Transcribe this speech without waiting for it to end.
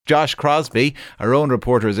Josh Crosbie, our own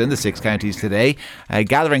reporter, is in the Six Counties today,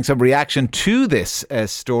 gathering some reaction to this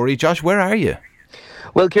story. Josh, where are you?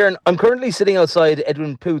 Well, Kieran, I'm currently sitting outside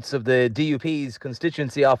Edwin Poots of the DUP's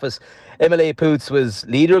constituency office. MLA Poots was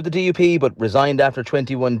leader of the DUP but resigned after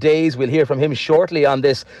 21 days. We'll hear from him shortly on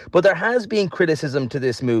this. But there has been criticism to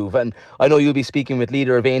this move, and I know you'll be speaking with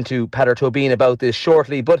leader of Aontú, Peadar Tóibín, about this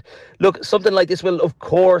shortly. But look, something like this will, of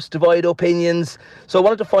course, divide opinions. So I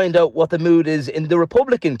wanted to find out what the mood is in the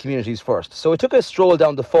Republican communities first. So I took a stroll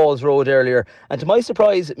down the Falls Road earlier, and to my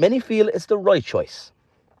surprise, many feel it's the right choice.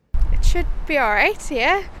 It should be alright,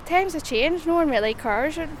 yeah. Times have changed, no one really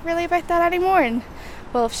cares really about that anymore. And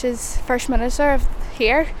well, if she's First Minister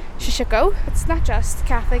here, she should go. It's not just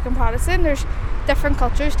Catholic and Protestant, there's different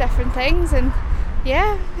cultures, different things, and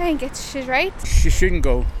yeah, I think she's right. She shouldn't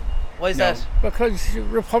go. Why is that? Because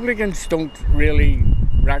Republicans don't really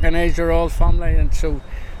recognise their old family, and so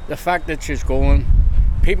the fact that she's going,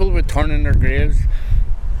 people would turn in their graves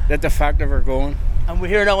at the fact of her going. And we're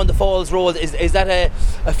here now on the Falls Road. Is that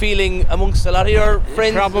a feeling amongst a lot of your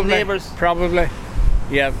friends and neighbours? Probably,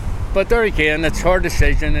 yeah. But there again, it's her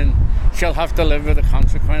decision and she'll have to live with the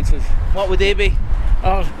consequences. What would they be?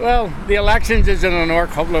 Oh, well, the elections is in another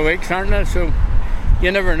couple of weeks, aren't they? So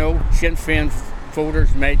you never know. Sinn Fein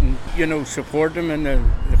voters mightn't, support them in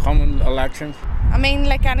the coming elections. I mean,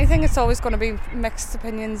 like anything, it's always going to be mixed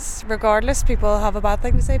opinions regardless. People have a bad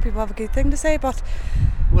thing to say, people have a good thing to say, but...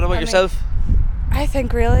 What about yourself? I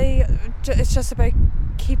think really it's just about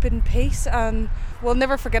keeping peace, and we'll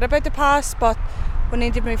never forget about the past, but we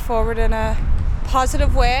need to move forward in a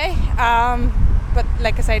positive way. But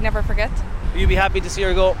like I say, never forget. Will you be happy to see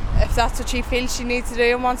her go? If that's what she feels she needs to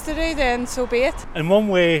do and wants to do, then so be it. In one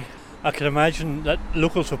way, I can imagine that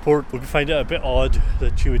local support would find it a bit odd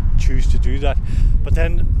that she would choose to do that. But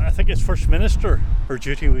then I think as First Minister, her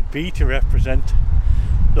duty would be to represent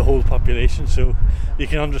the whole population, so you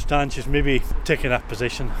can understand she's maybe taking that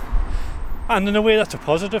position, and in a way that's a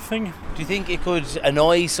positive thing. Do you think it could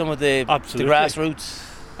annoy some of the grassroots?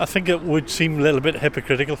 I think it would seem a little bit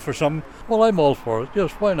hypocritical for some. Well, I'm all for it,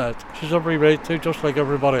 yes, why not? She's every right to, just like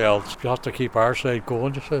everybody else. You have to keep our side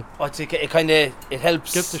going, you see. It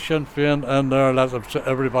helps. Get the Sinn Féin in there, let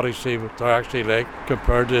everybody see what they're actually like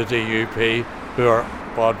compared to the DUP, who are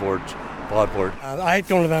bad words. I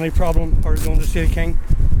don't have any problem her going to see the King.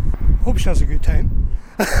 Hope she has a good time.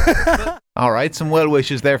 All right, some well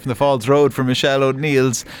wishes there from the Falls Road for Michelle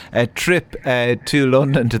O'Neill's trip to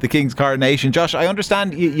London to the King's Coronation. Josh, I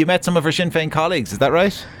understand you met some of her Sinn Féin colleagues, is that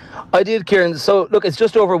right? I did, Kieran. So, look, it's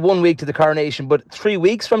just over 1 week to the coronation, but 3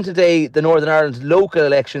 weeks from today, the Northern Ireland local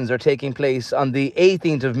elections are taking place on the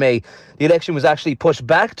 18th of May. The election was actually pushed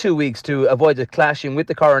back 2 weeks to avoid it clashing with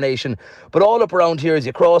the coronation. But all up around here, as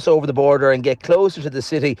you cross over the border and get closer to the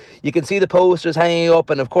city, you can see the posters hanging up,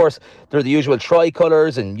 and of course, there are the usual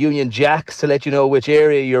tricolours and Union Jacks to let you know which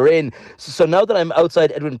area you're in. So now that I'm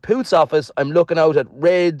outside Edwin Poots' office, I'm looking out at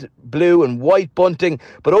red, blue and white bunting.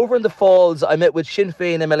 But over in the Falls, I met with Sinn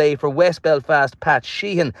Féin MLA for West Belfast, Pat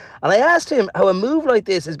Sheehan, and I asked him how a move like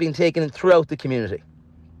this has been taken throughout the community.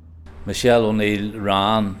 Michelle O'Neill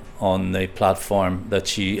ran on the platform that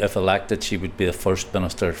she, if elected, she would be the First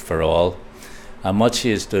Minister for all. And what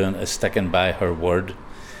she is doing is sticking by her word.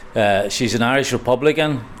 She's an Irish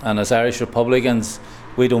Republican, and as Irish Republicans,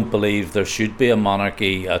 we don't believe there should be a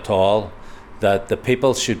monarchy at all, that the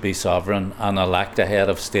people should be sovereign and elect a head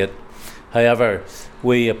of state. However,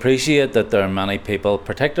 we appreciate that there are many people,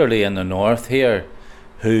 particularly in the north here,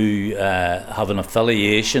 who have an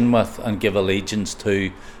affiliation with and give allegiance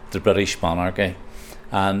to the British monarchy.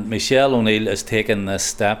 And Michelle O'Neill has taken this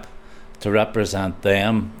step to represent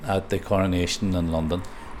them at the coronation in London.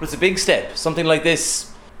 But it's a big step. Something like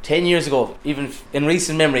this 10 years ago, even in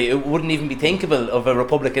recent memory, it wouldn't even be thinkable of a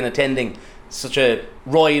Republican attending such a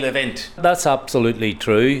royal event. That's absolutely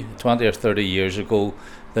true. 20 or 30 years ago,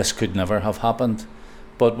 this could never have happened.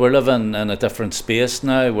 But we're living in a different space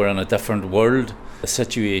now, we're in a different world. The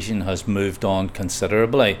situation has moved on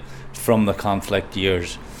considerably from the conflict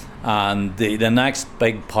years. And the next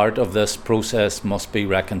big part of this process must be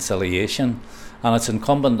reconciliation. And it's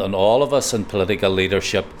incumbent on all of us in political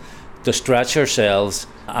leadership to stretch ourselves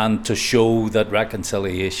and to show that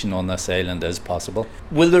reconciliation on this island is possible.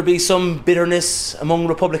 Will there be some bitterness among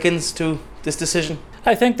Republicans to this decision?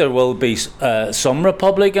 I think there will be some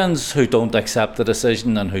Republicans who don't accept the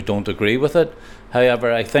decision and who don't agree with it.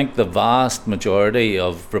 However, I think the vast majority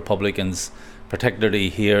of Republicans, particularly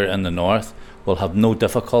here in the north, will have no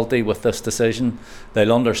difficulty with this decision.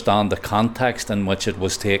 They'll understand the context in which it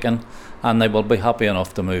was taken, and they will be happy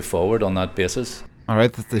enough to move forward on that basis. All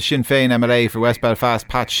right, that's the Sinn Fein MLA for West Belfast,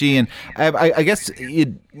 Pat Sheehan. I guess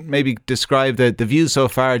you'd maybe describe the view so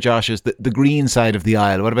far, Josh, as the green side of the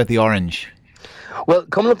aisle. What about the orange? Well,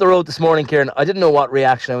 coming up the road this morning, Kieran, I didn't know what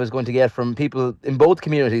reaction I was going to get from people in both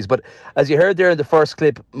communities, but as you heard there in the first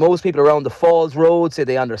clip, most people around the Falls Road say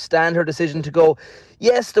they understand her decision to go.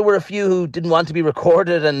 Yes, there were a few who didn't want to be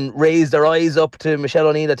recorded and raised their eyes up to Michelle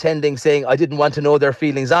O'Neill attending, saying I didn't want to know their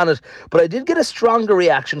feelings on it, but I did get a stronger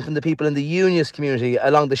reaction from the people in the Unionist community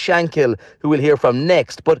along the Shankill, who we'll hear from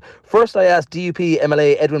next. But first I asked DUP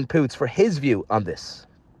MLA Edwin Poots for his view on this.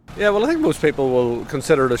 Yeah, well, I think most people will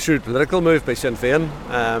consider it a shrewd political move by Sinn Féin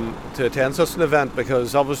to attend such an event,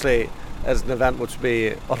 because obviously it's an event which would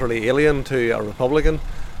be utterly alien to a Republican,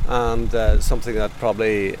 and something that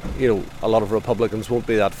probably, a lot of Republicans won't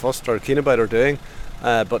be that fussed or keen about or doing,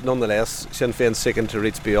 but nonetheless Sinn Féin seeking to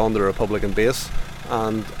reach beyond the Republican base,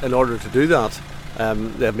 and in order to do that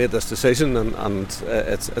they've made this decision, and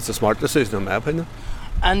it's a smart decision in my opinion.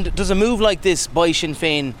 And does a move like this by Sinn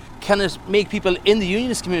Féin, can it make people in the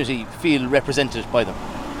Unionist community feel represented by them?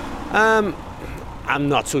 I'm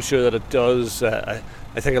not so sure that it does. I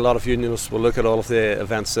think a lot of Unionists will look at all of the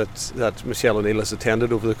events that Michelle O'Neill has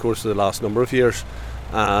attended over the course of the last number of years,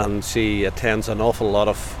 and she attends an awful lot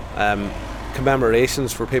of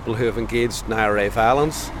commemorations for people who have engaged in IRA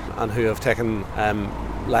violence and who have taken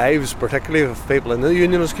lives, particularly of people in the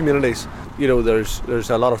Unionist communities. There's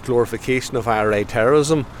a lot of glorification of IRA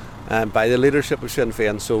terrorism by the leadership of Sinn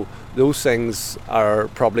Féin, so those things are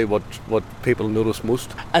probably what people notice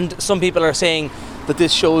most. And some people are saying that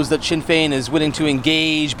this shows that Sinn Féin is willing to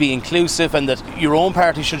engage, be inclusive, and that your own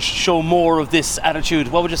party should show more of this attitude.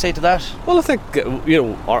 What would you say to that? Well, I think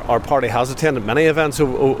our party has attended many events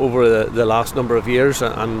over the last number of years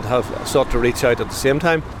and have sought to reach out at the same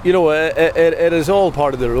time. It is all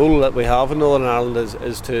part of the role that we have in Northern Ireland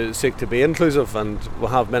is to seek to be inclusive, and we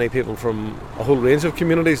have many people from a whole range of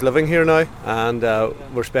communities living here now, and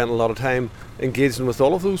we're spending a lot of time engaging with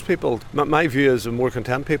all of those people. My view is the more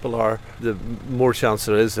content people are, the more chance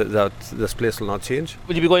there is that this place will not change.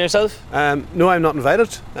 Will you be going yourself? No, I'm not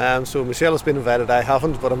invited. So Michelle has been invited, I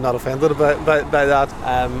haven't, but I'm not offended by that.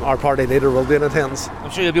 Our party leader will be in attendance.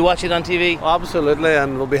 I'm sure you'll be watching it on TV. Absolutely,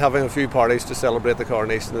 and we'll be having a few parties to celebrate the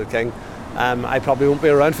coronation of the King. I probably won't be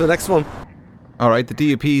around for the next one. All right, the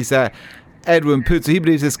DUP's Edwin Poots, he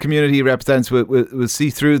believes this community he represents will see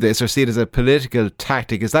through this or see it as a political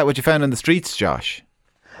tactic. Is that what you found on the streets, Josh?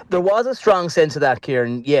 There was a strong sense of that,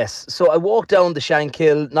 Kieran, yes. So I walked down the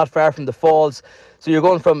Shankill, not far from the Falls. So you're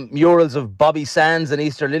going from murals of Bobby Sands and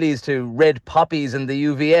Easter lilies to red poppies and the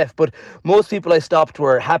UVF. But most people I stopped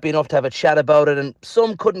were happy enough to have a chat about it, and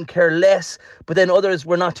some couldn't care less. But then others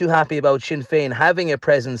were not too happy about Sinn Féin having a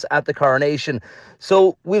presence at the coronation.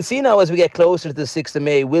 So we'll see now as we get closer to the 6th of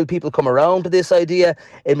May, will people come around to this idea?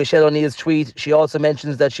 In Michelle O'Neill's tweet, she also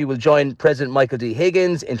mentions that she will join President Michael D.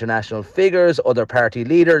 Higgins, international figures, other party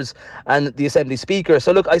leaders, and the Assembly Speaker.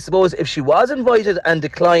 So look, I suppose if she was invited and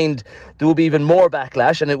declined, there would be even more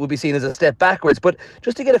backlash and it would be seen as a step backwards. But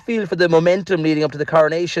just to get a feel for the momentum leading up to the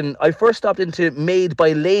coronation, I first stopped into Made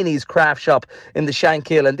by Laney's craft shop in the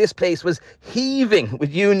Shankill, and this place was heaving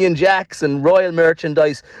with Union Jacks and royal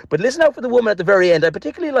merchandise. But listen out for the woman at the very end. I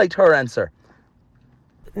particularly liked her answer.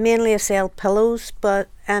 Mainly I sell pillows, but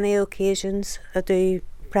any occasions I do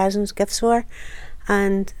presents, gifts for,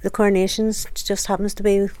 and the coronations just happens to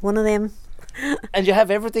be one of them. And you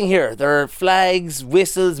have everything here. There are flags,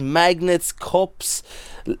 whistles, magnets, cups,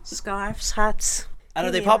 scarves, hats. And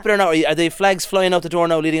are they popular now? Are they flags flying out the door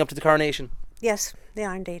now leading up to the coronation? Yes, they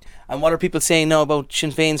are indeed. And what are people saying now about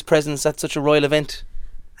Sinn Féin's presence at such a royal event?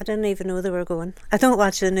 I didn't even know they were going. I don't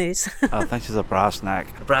watch the news. I think she's a brass neck.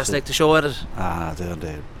 A brass neck to show at it? I do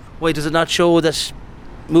indeed. Why does it not show that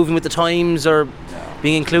moving with the times or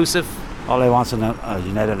being inclusive? All they want is a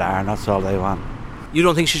united Ireland, that's all they want. You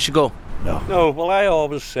don't think she should go? No, well, I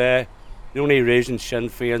always say the only reason Sinn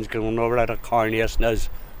Féin's going over at a coronation is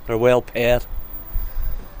they're well paid.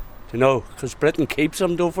 Because Britain keeps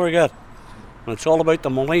them, don't forget. And it's all about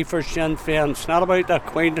the money for Sinn Féin. It's not about the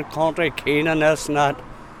Queen of the country, keen and this and that.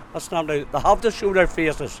 That's not they have to show their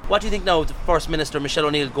faces. What do you think now of the First Minister Michelle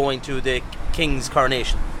O'Neill going to the King's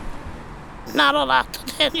coronation? Not a lot, to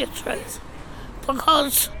tell you the truth.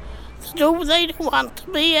 Because they don't want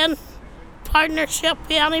to be in partnership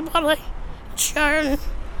with anybody, sharing,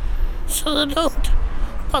 so they don't.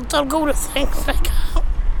 But they'll go to things like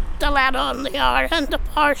the lad on the R and the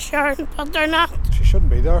power sharing, but they're not. She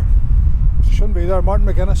shouldn't be there. She shouldn't be there. Martin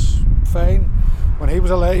McGuinness, Fein, when he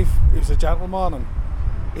was alive, he was a gentleman, and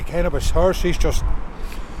he kind of was her. She's just.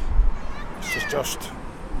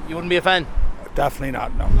 You wouldn't be a fan? definitely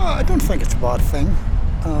not, no. No, I don't think it's a bad thing.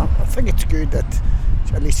 I think it's good that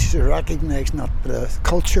at least she's recognising that the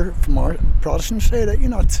culture from our Protestant side. I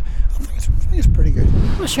think it's pretty good.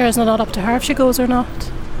 Well, sure, it's not up to her if she goes or not.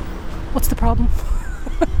 What's the problem?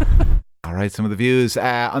 All right, some of the views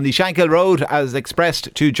on the Shankill Road as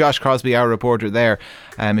expressed to Josh Crosbie, our reporter there.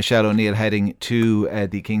 Michelle O'Neill heading to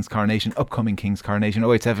the King's Coronation, upcoming King's Coronation.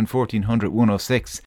 087 1400 106